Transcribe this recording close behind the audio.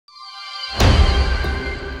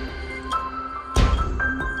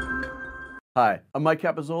Hi, I'm Mike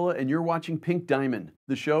Capizzola, and you're watching Pink Diamond,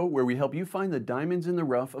 the show where we help you find the diamonds in the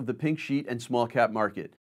rough of the pink sheet and small cap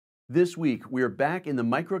market. This week, we are back in the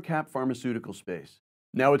microcap pharmaceutical space.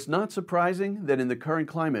 Now, it's not surprising that in the current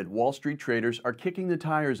climate, Wall Street traders are kicking the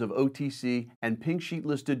tires of OTC and pink sheet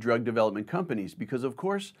listed drug development companies because, of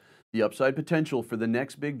course, the upside potential for the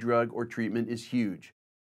next big drug or treatment is huge.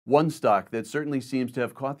 One stock that certainly seems to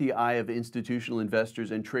have caught the eye of institutional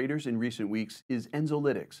investors and traders in recent weeks is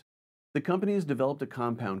Enzolytics. The company has developed a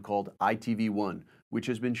compound called ITV1, which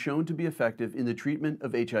has been shown to be effective in the treatment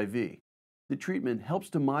of HIV. The treatment helps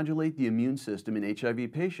to modulate the immune system in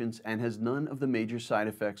HIV patients and has none of the major side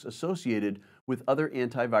effects associated with other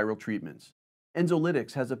antiviral treatments.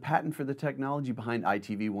 Enzolytics has a patent for the technology behind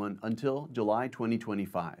ITV1 until July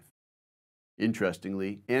 2025.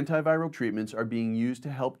 Interestingly, antiviral treatments are being used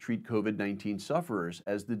to help treat COVID-19 sufferers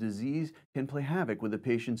as the disease can play havoc with a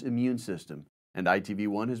patient's immune system, and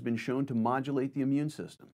ITV1 has been shown to modulate the immune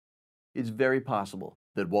system. It's very possible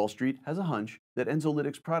that Wall Street has a hunch that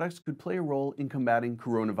Enzolytics products could play a role in combating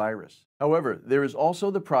coronavirus. However, there is also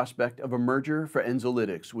the prospect of a merger for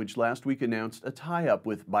Enzolytics, which last week announced a tie-up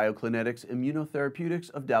with BioClonetics Immunotherapeutics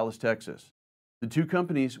of Dallas, Texas. The two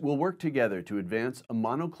companies will work together to advance a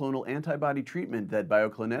monoclonal antibody treatment that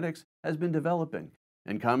BioClonetics has been developing,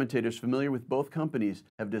 and commentators familiar with both companies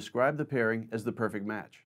have described the pairing as the perfect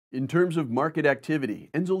match. In terms of market activity,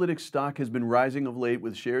 Enzolytics stock has been rising of late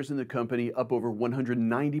with shares in the company up over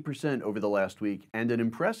 190% over the last week and an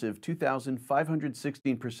impressive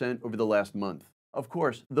 2,516% over the last month. Of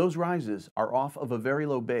course, those rises are off of a very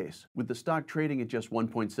low base, with the stock trading at just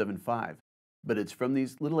 1.75. But it's from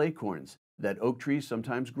these little acorns that oak trees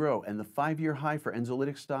sometimes grow, and the 5-year high for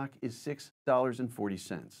Enzolytics stock is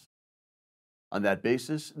 $6.40. On that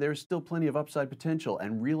basis, there is still plenty of upside potential,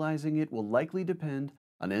 and realizing it will likely depend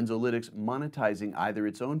on Enzolytics monetizing either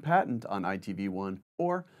its own patent on ITV1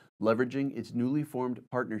 or leveraging its newly formed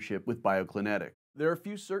partnership with BioClonetics. There are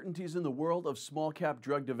few certainties in the world of small cap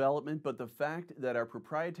drug development, but the fact that our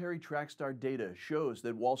proprietary Trackstar data shows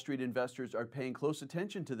that Wall Street investors are paying close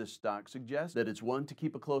attention to this stock suggests that it's one to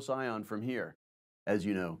keep a close eye on from here. As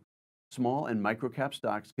you know, small and microcap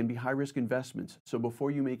stocks can be high-risk investments, so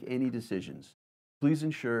before you make any decisions, please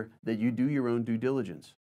ensure that you do your own due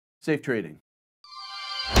diligence. Safe trading.